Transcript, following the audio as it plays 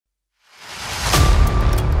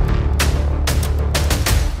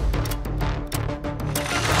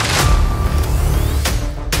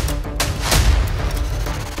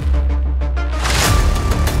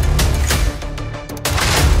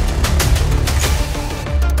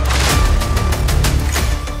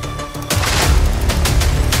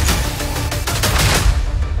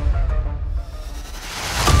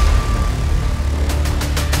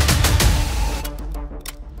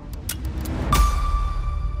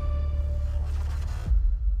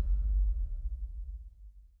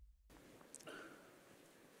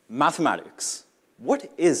Mathematics.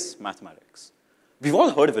 What is mathematics? We've all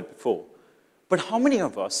heard of it before, but how many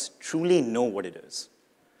of us truly know what it is?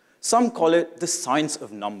 Some call it the science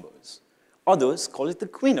of numbers. Others call it the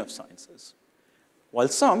queen of sciences. While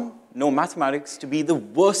some know mathematics to be the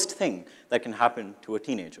worst thing that can happen to a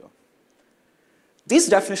teenager. These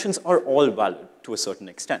definitions are all valid to a certain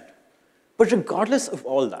extent. But regardless of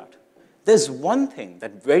all that, there's one thing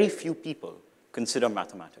that very few people consider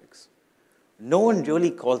mathematics. No one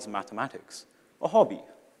really calls mathematics a hobby.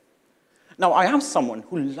 Now, I am someone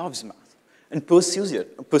who loves math and pursues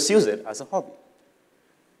it as a hobby.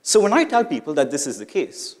 So when I tell people that this is the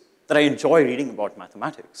case, that I enjoy reading about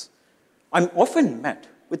mathematics, I'm often met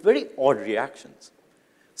with very odd reactions.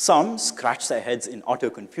 Some scratch their heads in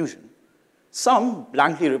utter confusion. Some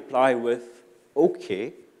blankly reply with,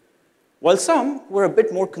 okay, while some, who are a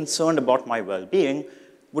bit more concerned about my well-being,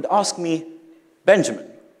 would ask me, Benjamin,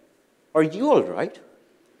 are you all right?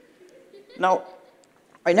 Now,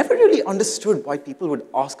 I never really understood why people would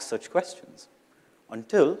ask such questions,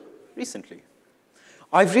 until recently.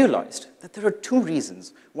 I've realized that there are two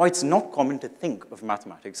reasons why it's not common to think of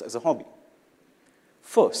mathematics as a hobby.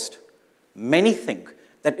 First, many think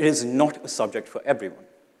that it is not a subject for everyone.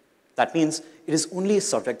 That means it is only a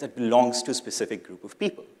subject that belongs to a specific group of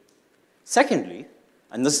people. Secondly,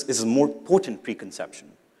 and this is a more potent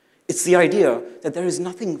preconception, it's the idea that there is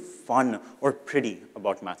nothing fun or pretty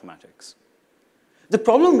about mathematics. The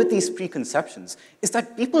problem with these preconceptions is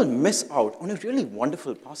that people miss out on a really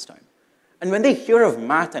wonderful pastime. And when they hear of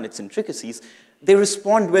math and its intricacies, they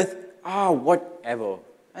respond with, whatever,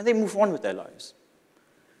 and they move on with their lives.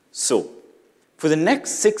 So, for the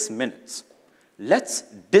next 6 minutes, let's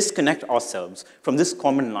disconnect ourselves from this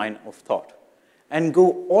common line of thought and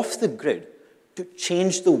go off the grid to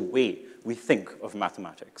change the way we think of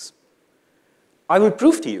mathematics. I will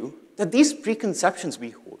prove to you that these preconceptions we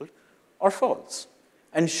hold are false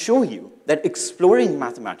and show you that exploring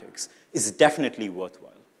mathematics is definitely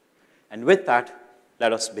worthwhile. And with that,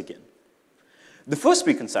 let us begin. The first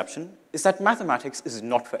preconception is that mathematics is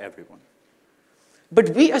not for everyone. But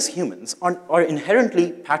we as humans are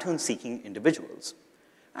inherently pattern-seeking individuals.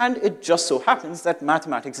 And it just so happens that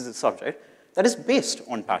mathematics is a subject that is based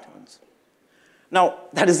on patterns. Now,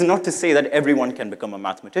 that is not to say that everyone can become a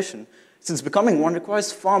mathematician, since becoming one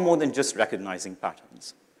requires far more than just recognizing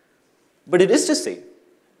patterns. But it is to say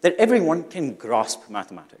that everyone can grasp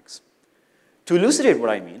mathematics. To elucidate what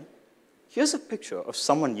I mean, here's a picture of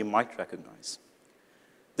someone you might recognize.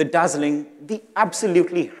 The dazzling, the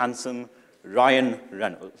absolutely handsome Ryan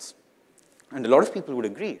Reynolds. And a lot of people would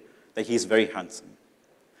agree that he's very handsome.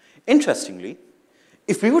 Interestingly,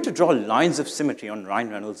 if we were to draw lines of symmetry on Ryan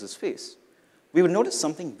Reynolds' face, we would notice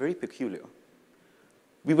something very peculiar.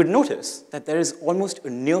 We would notice that there is almost a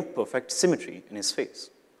near-perfect symmetry in his face.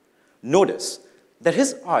 Notice that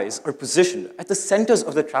his eyes are positioned at the centers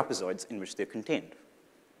of the trapezoids in which they're contained.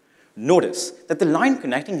 Notice that the line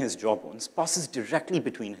connecting his jawbones passes directly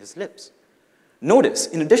between his lips. Notice,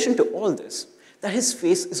 in addition to all this, that his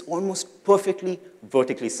face is almost perfectly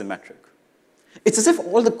vertically symmetric. It's as if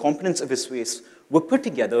all the components of his face were put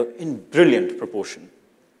together in brilliant proportion.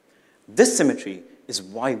 This symmetry is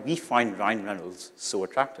why we find Ryan Reynolds so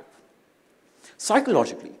attractive.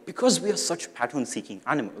 Psychologically, because we are such pattern-seeking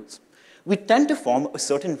animals, we tend to form a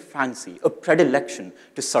certain fancy, a predilection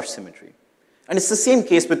to such symmetry. And it's the same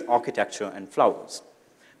case with architecture and flowers.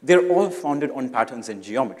 They're all founded on patterns in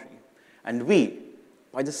geometry. And we,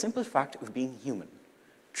 by the simple fact of being human,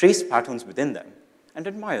 trace patterns within them and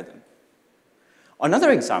admire them.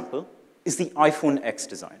 Another example is the iPhone X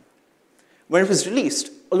design. When it was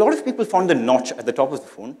released, a lot of people found the notch at the top of the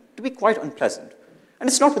phone to be quite unpleasant. And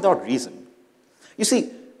it's not without reason. You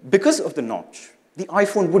see, because of the notch, the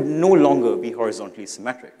iPhone would no longer be horizontally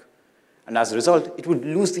symmetric. And as a result, it would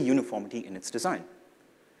lose the uniformity in its design.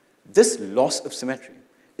 This loss of symmetry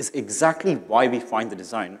is exactly why we find the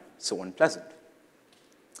design so unpleasant.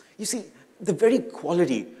 You see, the very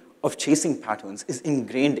quality of chasing patterns is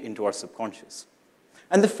ingrained into our subconscious.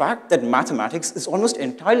 And the fact that mathematics is almost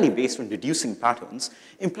entirely based on deducing patterns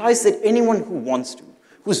implies that anyone who wants to,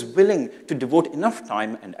 who's willing to devote enough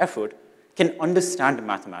time and effort, can understand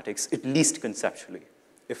mathematics, at least conceptually,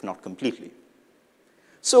 if not completely.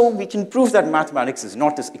 So we can prove that mathematics is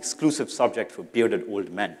not this exclusive subject for bearded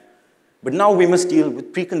old men. But now we must deal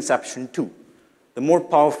with preconception 2, the more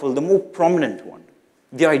powerful, the more prominent one,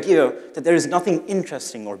 the idea that there is nothing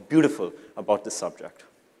interesting or beautiful about the subject.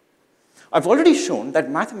 I've already shown that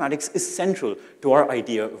mathematics is central to our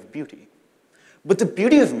idea of beauty. But the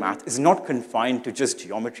beauty of math is not confined to just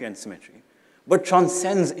geometry and symmetry, but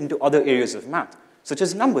transcends into other areas of math, such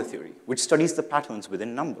as number theory, which studies the patterns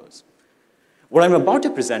within numbers. What I'm about to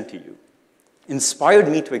present to you inspired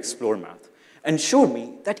me to explore math and showed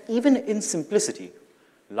me that even in simplicity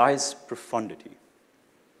lies profundity.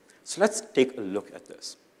 So let's take a look at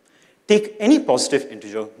this. Take any positive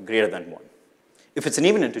integer greater than 1. If it's an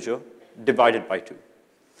even integer, divide it by 2.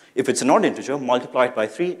 If it's an odd integer, multiply it by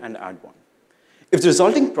 3 and add 1. If the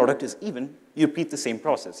resulting product is even, you repeat the same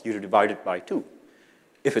process. You divide it by 2.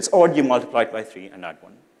 If it's odd, you multiply it by 3 and add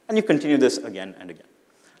 1. And you continue this again and again.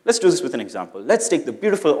 Let's do this with an example. Let's take the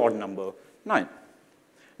beautiful odd number 9.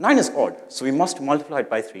 9 is odd, so we must multiply it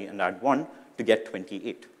by 3 and add 1 to get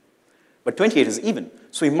 28. But 28 is even,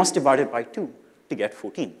 so we must divide it by 2 to get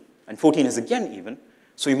 14. And 14 is again even,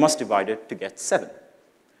 so we must divide it to get 7.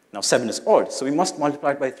 Now 7 is odd, so we must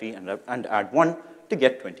multiply it by 3 and add 1 to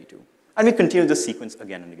get 22. And we continue this sequence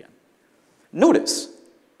again and again. Notice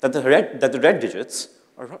that the red digits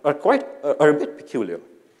are a bit peculiar.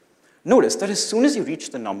 Notice that as soon as you reach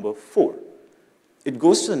the number 4, it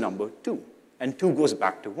goes to the number 2, and 2 goes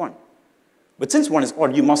back to 1. But since 1 is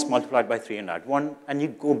odd, you must multiply it by 3 and add 1, and you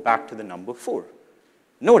go back to the number 4.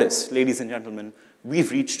 Notice, ladies and gentlemen,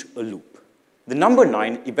 we've reached a loop. The number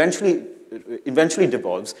 9 eventually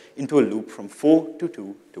devolves into a loop from 4 to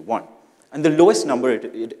 2 to 1. And the lowest number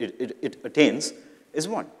it attains is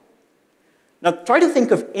 1. Now try to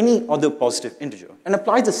think of any other positive integer and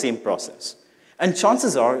apply the same process. And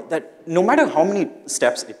chances are that no matter how many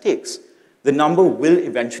steps it takes, the number will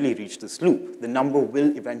eventually reach this loop. The number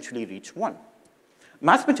will eventually reach 1.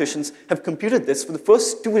 Mathematicians have computed this for the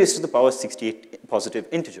first 2 raised to the power 68 positive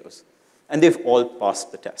integers, and they've all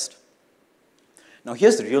passed the test. Now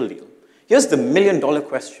here's the real deal. Here's the million-dollar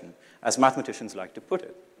question, as mathematicians like to put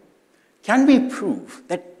it. Can we prove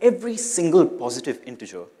that every single positive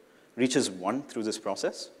integer reaches 1 through this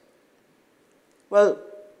process? Well,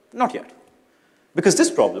 not yet. Because this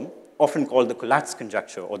problem, often called the Collatz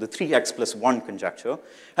conjecture or the 3x plus 1 conjecture,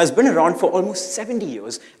 has been around for almost 70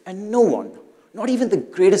 years, and no one, not even the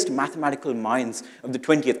greatest mathematical minds of the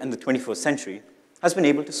 20th and the 21st century, has been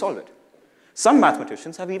able to solve it. Some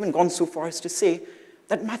mathematicians have even gone so far as to say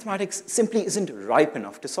that mathematics simply isn't ripe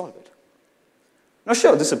enough to solve it. Now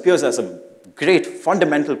sure, this appears as a great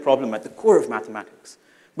fundamental problem at the core of mathematics,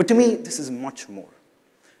 but to me, this is much more.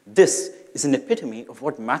 This is an epitome of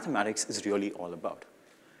what mathematics is really all about.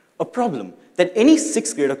 A problem that any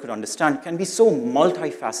 6th grader could understand can be so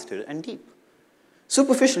multifaceted and deep.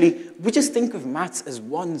 Superficially, we just think of maths as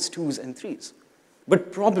 1s, 2s, and 3s.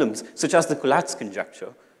 But problems such as the Collatz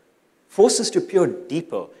conjecture force us to peer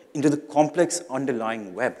deeper into the complex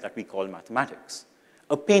underlying web that we call mathematics,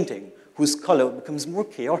 a painting whose color becomes more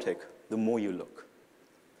chaotic the more you look.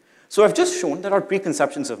 So I've just shown that our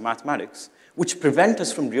preconceptions of mathematics, which prevent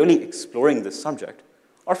us from really exploring this subject,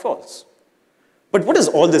 are false. But what does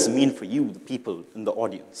all this mean for you, the people in the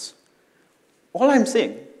audience? All I'm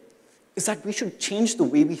saying is that we should change the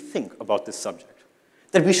way we think about this subject,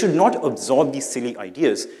 that we should not absorb these silly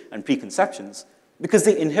ideas and preconceptions because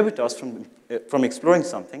they inhibit us from exploring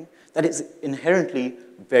something that is inherently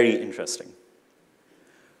very interesting.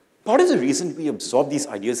 Part of the reason we absorb these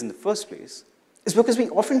ideas in the first place is because we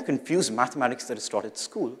often confuse mathematics that is taught at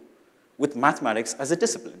school with mathematics as a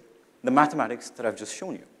discipline, the mathematics that I've just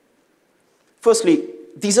shown you. Firstly,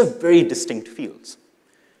 these are very distinct fields.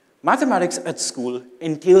 Mathematics at school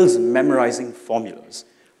entails memorizing formulas,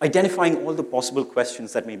 identifying all the possible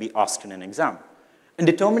questions that may be asked in an exam, and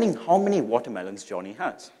determining how many watermelons Johnny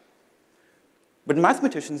has. But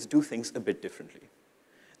mathematicians do things a bit differently.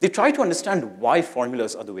 They try to understand why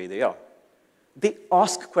formulas are the way they are. They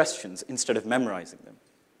ask questions instead of memorizing them.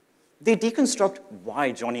 They deconstruct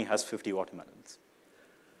why Johnny has 50 watermelons.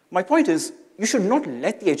 My point is, you should not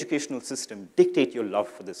let the educational system dictate your love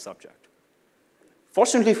for this subject.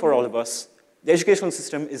 Fortunately for all of us, the educational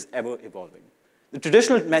system is ever evolving. The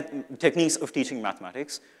traditional techniques of teaching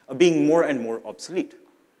mathematics are being more and more obsolete,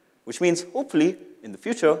 which means, hopefully, in the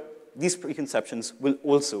future, these preconceptions will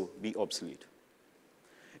also be obsolete.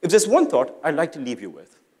 If there's one thought I'd like to leave you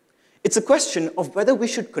with, it's a question of whether we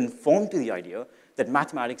should conform to the idea that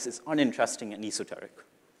mathematics is uninteresting and esoteric,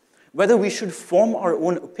 whether we should form our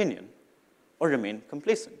own opinion or remain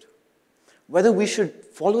complacent, whether we should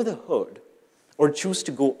follow the herd or choose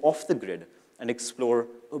to go off the grid and explore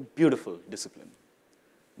a beautiful discipline.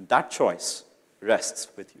 That choice rests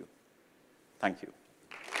with you. Thank you.